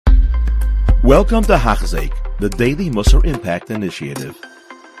Welcome to Hachzeik, the Daily Musar Impact Initiative.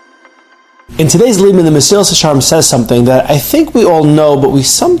 In today's Limud, the Mesilas Yesharim says something that I think we all know, but we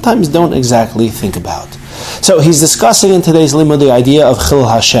sometimes don't exactly think about. So he's discussing in today's Limud the idea of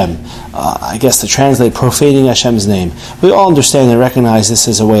Chilul Hashem. I guess to translate, profaning Hashem's name. We all understand and recognize this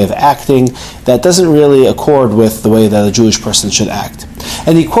as a way of acting that doesn't really accord with the way that a Jewish person should act.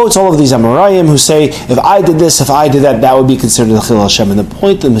 And he quotes all of these Amoraim who say, if I did this, if I did that, that would be considered a Chilul Hashem. And the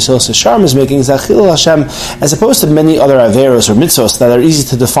point that Mesilas Yesharim is making is that Chilul Hashem, as opposed to many other Averos or Mitzvos that are easy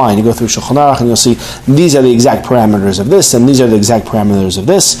to define, you go through Shulchan Aruch and you'll see these are the exact parameters of this, and these are the exact parameters of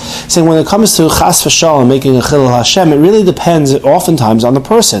this. Saying when it comes to Chas v'Shalom, making a Chilul Hashem, it really depends oftentimes on the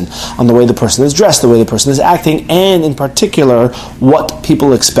person, on the way the person is dressed, the way the person is acting, and in particular, what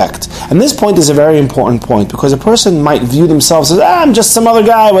people expect. And this point is a very important point, because a person might view themselves as, I'm just some other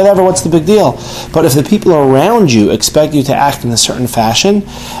guy, whatever, what's the big deal? But if the people around you expect you to act in a certain fashion,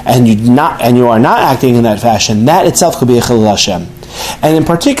 and you are not acting in that fashion, that itself could be a Chilul Hashem. And in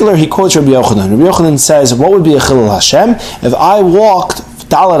particular, he quotes Rabbi Yochanan. Rabbi Yochanan says, what would be a Chilul Hashem? If I walked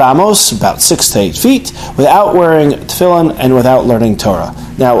Dalet Amos, about 6 to 8 feet, without wearing tefillin and without learning Torah.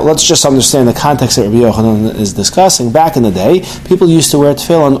 Now, let's just understand the context that Rabbi Yochanan is discussing. Back in the day, people used to wear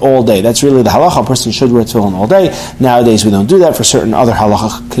tefillin all day. That's really the halacha. A person should wear tefillin all day. Nowadays, we don't do that for certain other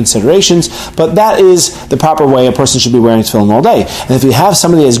halacha considerations, but that is the proper way a person should be wearing tefillin all day. And if you have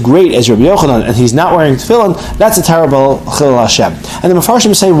somebody as great as Rabbi Yochanan and he's not wearing tefillin, that's a terrible Chilul Hashem. And the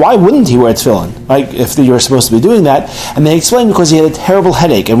Mefarshim say, why wouldn't he wear tefillin? Right? If you're supposed to be doing that. And they explain because he had a terrible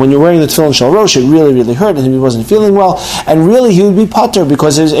headache. And when you're wearing the tefillin shel rosh, it really, really hurt, and he wasn't feeling well. And really, he would be patur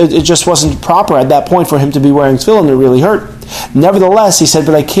because it just wasn't proper at that point for him to be wearing tefillin. It really hurt. Nevertheless, he said,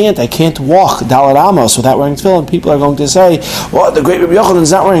 but I can't walk Dalet Amos without wearing tefillin. People are going to say, well, the great Rabbi Yochanan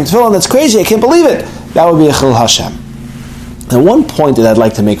is not wearing tefillin. That's crazy. I can't believe it. That would be a Chilul Hashem. And one point that I'd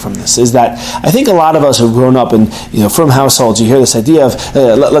like to make from this is that I think a lot of us have grown up in, from households, you hear this idea of,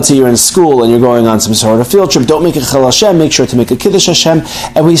 let's say you're in school and you're going on some sort of field trip, don't make a Chilul Hashem, make sure to make a Kiddush Hashem.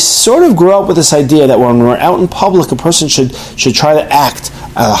 And we sort of grew up with this idea that when we're out in public, a person should try to act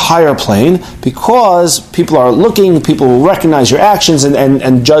at a higher plane because people are looking, people will recognize your actions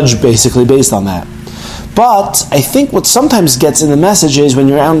and judge basically based on that. But I think what sometimes gets in the message is when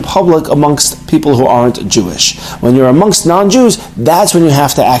you're out in public amongst people who aren't Jewish. When you're amongst non-Jews, that's when you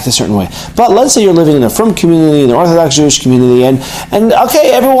have to act a certain way. But let's say you're living in a frum community, in an Orthodox Jewish community, and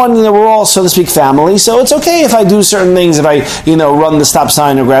okay, everyone, we're all, so to speak, family, so it's okay if I do certain things, if I, run the stop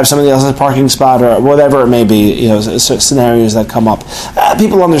sign or grab somebody else's parking spot or whatever it may be, scenarios that come up.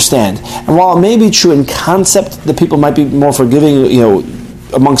 People understand. And while it may be true in concept that people might be more forgiving,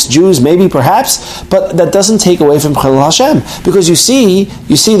 amongst Jews, maybe, perhaps, but that doesn't take away from Chilul Hashem. Because you see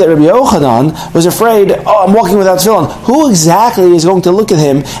that Rabbi Yochanan was afraid, I'm walking without tefillin. Who exactly is going to look at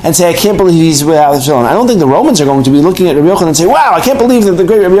him and say, I can't believe he's without tefillin? I don't think the Romans are going to be looking at Rabbi Yochanan and say, wow, I can't believe that the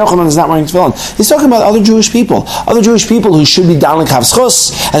great Rabbi Yochanan is not wearing tefillin. He's talking about other Jewish people who should be down l'kav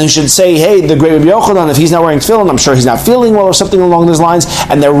schus, and who should say, hey, the great Rabbi Yochanan, if he's not wearing tefillin, I'm sure he's not feeling well, or something along those lines,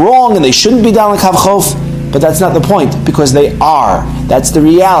 and they're wrong, and they shouldn't be down l'kav chof. But that's not the point, because they are. That's the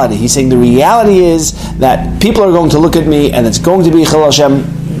reality. He's saying the reality is that people are going to look at me, and it's going to be Chilul Hashem,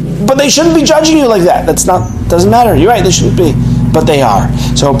 but they shouldn't be judging you like that. Doesn't matter. You're right, they shouldn't be, but they are.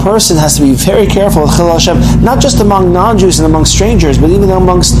 So a person has to be very careful with Chilul Hashem, not just among non-Jews and among strangers, but even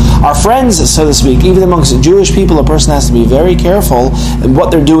amongst our friends, so to speak, even amongst Jewish people. A person has to be very careful in what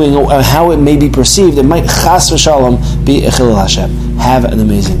they're doing and how it may be perceived. It might chas v'shalom be a Chilul Hashem. Have an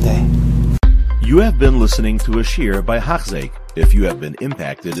amazing day. You have been listening to a shir by Hachzeik. If you have been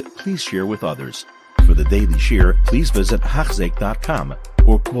impacted, please share with others. For the daily shir, please visit Hachzeik.com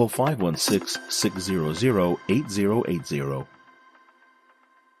or call 516-600-8080.